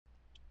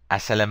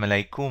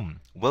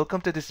Assalamualaikum.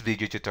 Welcome to this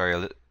video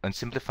tutorial on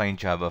simplifying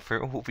Java for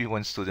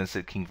OV1 students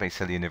at King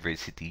Faisal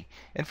University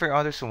and for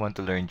others who want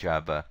to learn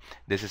Java.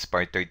 This is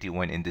part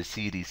 31 in the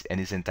series and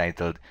is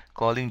entitled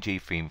Calling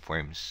JFrame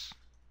Forms.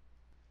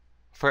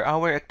 For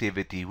our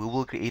activity, we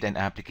will create an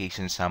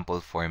application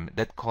sample form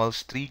that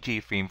calls three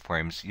JFrame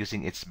forms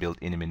using its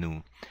built-in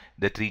menu.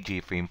 The three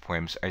JFrame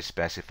forms are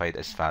specified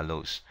as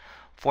follows.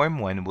 Form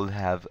 1 will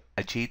have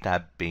a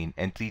JTab pane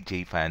and three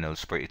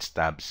JPanels for its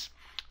tabs.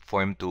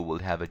 Form 2 will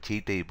have a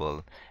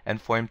JTable,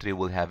 and Form 3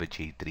 will have a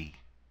J3.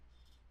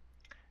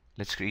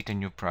 Let's create a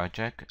new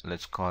project.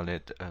 Let's call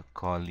it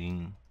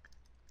Calling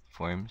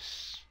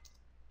Forms.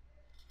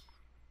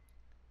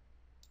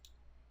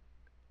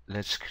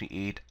 Let's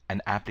create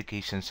an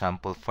application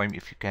sample form.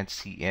 If you can't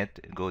see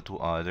it, go to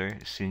Other,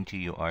 Swing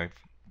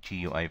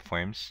GUI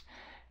Forms,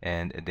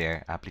 and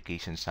there,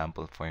 Application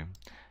Sample Form.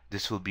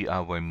 This will be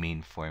our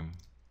main form.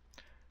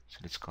 So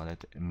let's call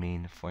it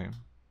Main Form.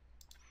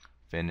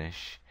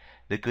 Finish.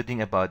 The good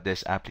thing about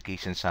this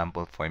application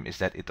sample form is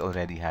that it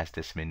already has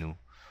this menu.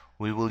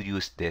 We will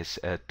use this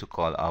to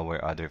call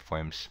our other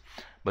forms.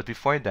 But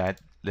before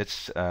that,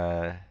 let's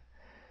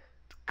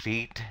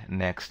create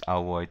next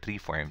our three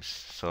forms.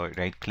 So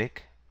right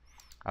click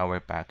our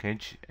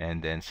package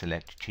and then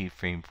select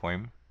JFrame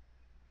form.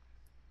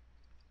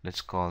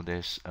 Let's call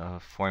this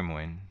form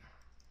 1.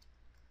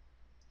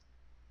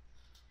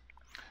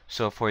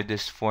 So for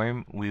this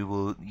form, we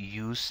will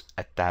use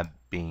a tab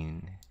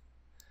pane.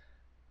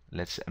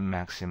 Let's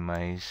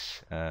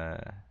maximize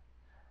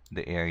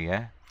the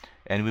area,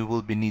 and we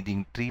will be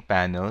needing three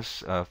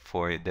panels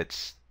for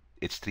its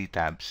three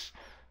tabs.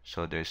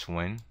 So there's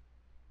 1,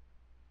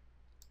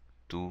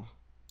 2,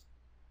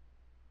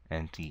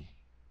 and 3.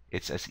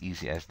 It's as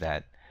easy as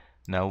that.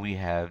 Now we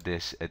have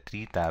this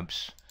three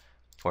tabs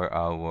for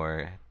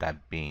our tab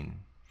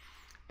pane.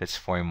 That's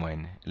form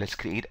 1. Let's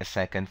create a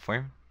second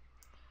form,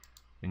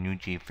 a new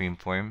JFrame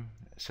form.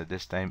 So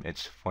this time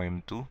it's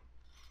form 2.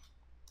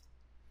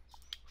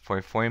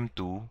 For form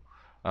 2,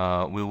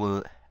 we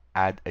will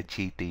add a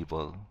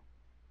JTable.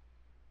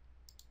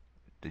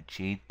 The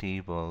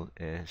JTable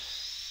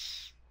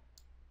is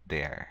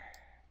there.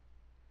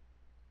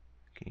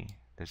 Okay,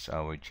 that's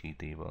our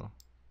JTable.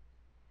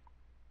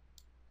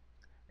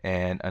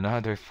 And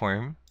another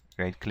form,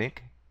 right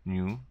click,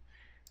 new,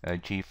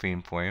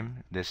 JFrame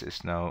form. This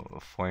is now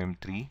form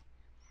 3.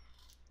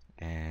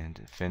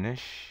 And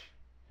finish.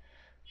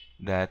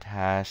 That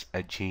has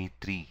a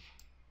J3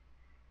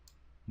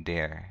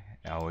 there.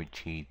 Our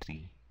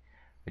J3.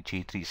 A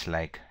J3 is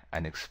like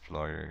an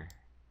Explorer,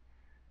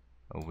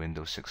 a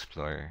Windows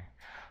Explorer.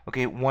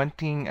 Okay, one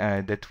thing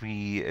that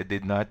we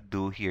did not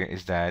do here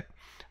is that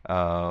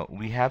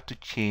we have to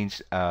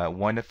change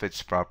one of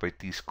its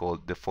properties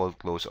called default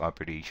close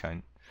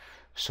operation.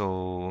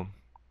 So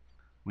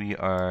we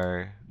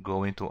are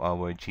going to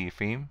our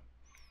JFrame.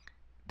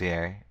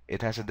 There,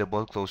 it has a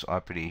double close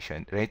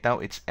operation. Right now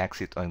it's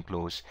exit on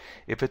close.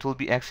 If it will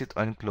be exit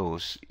on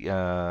close,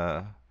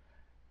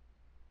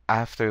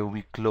 after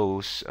we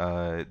close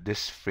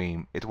this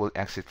frame, it will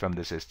exit from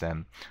the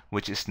system,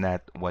 which is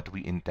not what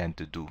we intend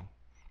to do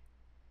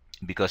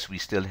because we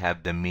still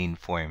have the main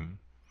form.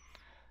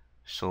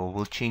 So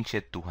we'll change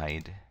it to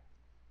hide.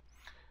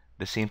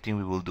 The same thing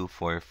we will do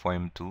for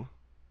form 2.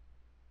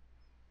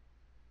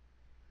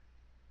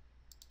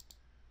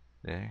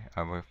 There,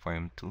 our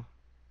form 2.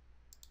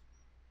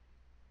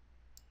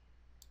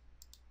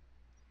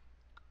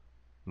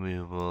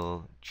 We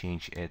will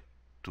change it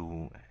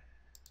to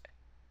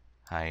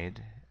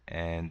hide,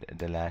 and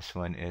the last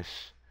one is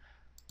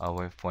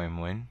our form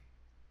 1.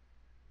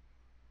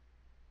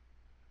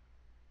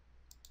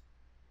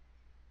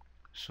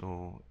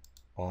 So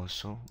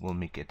also we'll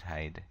make it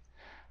hide.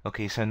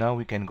 Okay, so now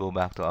we can go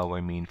back to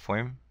our main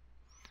form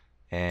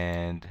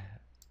and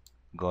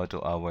go to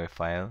our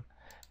file.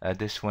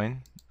 This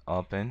one,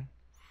 open.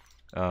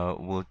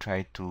 We'll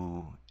try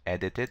to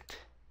edit it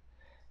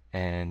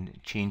and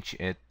change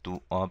it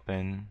to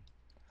open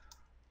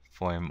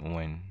form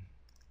 1.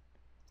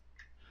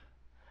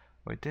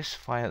 For this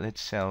file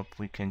itself,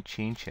 we can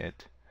change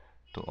it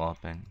to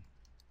open.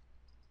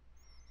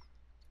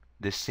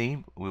 The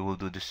same, we will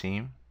do the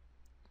same,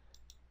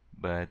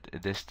 but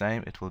this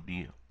time it will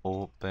be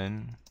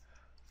open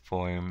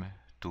form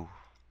 2.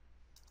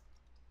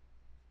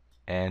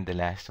 And the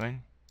last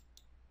one,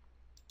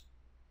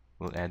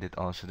 we'll edit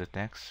also the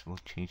text. We'll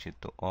change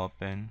it to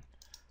open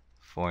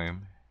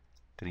form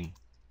 3.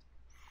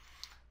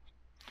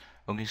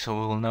 Okay, so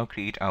we will now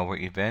create our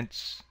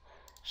events.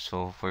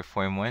 So for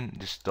form 1,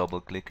 just double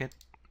click it.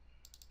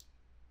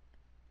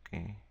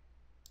 Okay.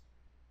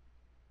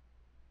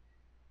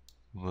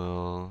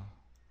 There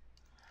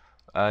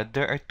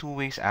are two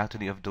ways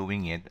actually of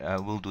doing it.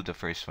 We'll do the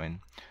first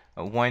one.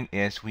 One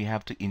is we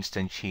have to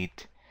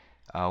instantiate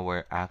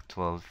our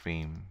actual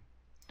frame.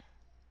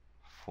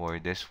 For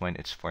this one,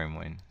 it's form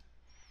 1.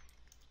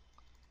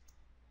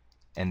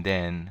 And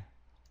then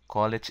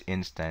call its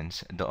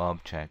instance, the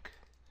object,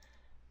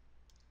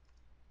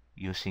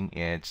 using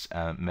its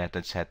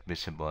method set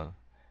visible,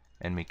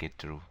 and make it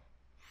true.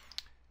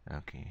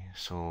 Okay,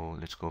 so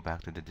let's go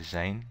back to the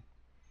design,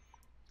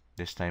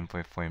 this time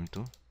for form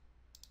 2.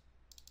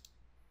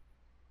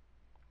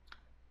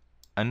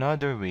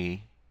 Another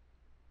way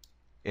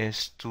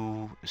is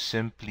to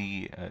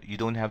simply, you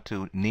don't have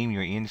to name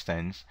your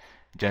instance,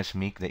 just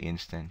make the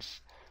instance.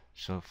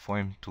 So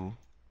form 2,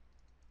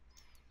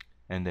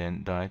 and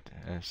then dot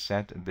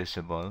set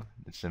visible,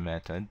 that's the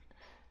method,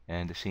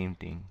 and the same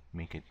thing,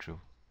 make it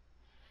true.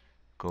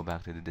 Go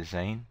back to the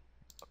design,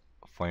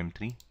 form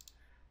 3,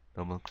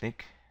 double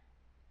click,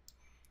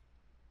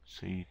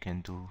 so you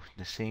can do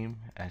the same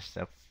as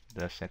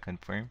the second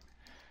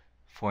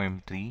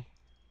form 3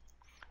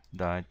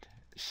 dot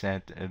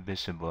set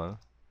visible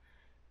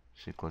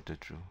is equal to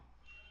true.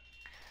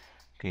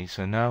 Okay,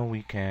 so now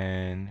we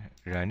can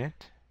run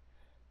it.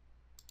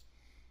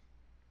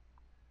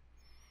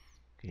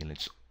 Okay,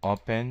 let's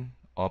open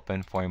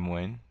form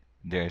 1.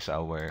 There's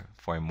our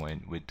form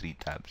 1 with 3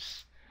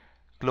 tabs.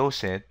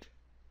 Close it.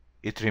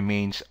 It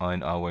remains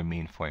on our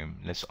main form.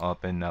 Let's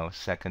open now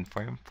second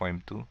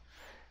form 2.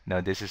 Now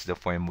this is the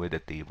form with the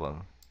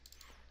table,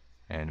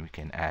 and we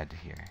can add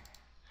here.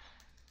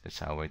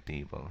 That's our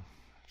table.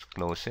 Let's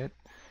close it.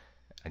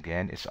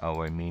 Again, it's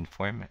our main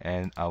form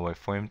and our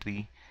form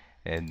 3,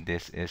 and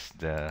this is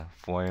the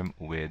form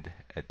with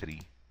a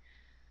 3.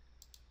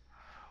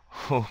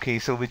 Okay,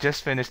 so we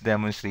just finished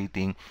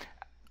demonstrating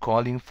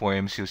calling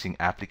forms using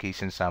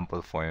application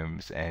sample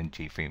forms and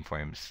JFrame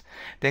forms.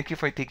 Thank you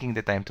for taking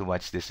the time to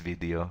watch this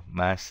video.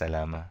 Mas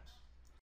salama.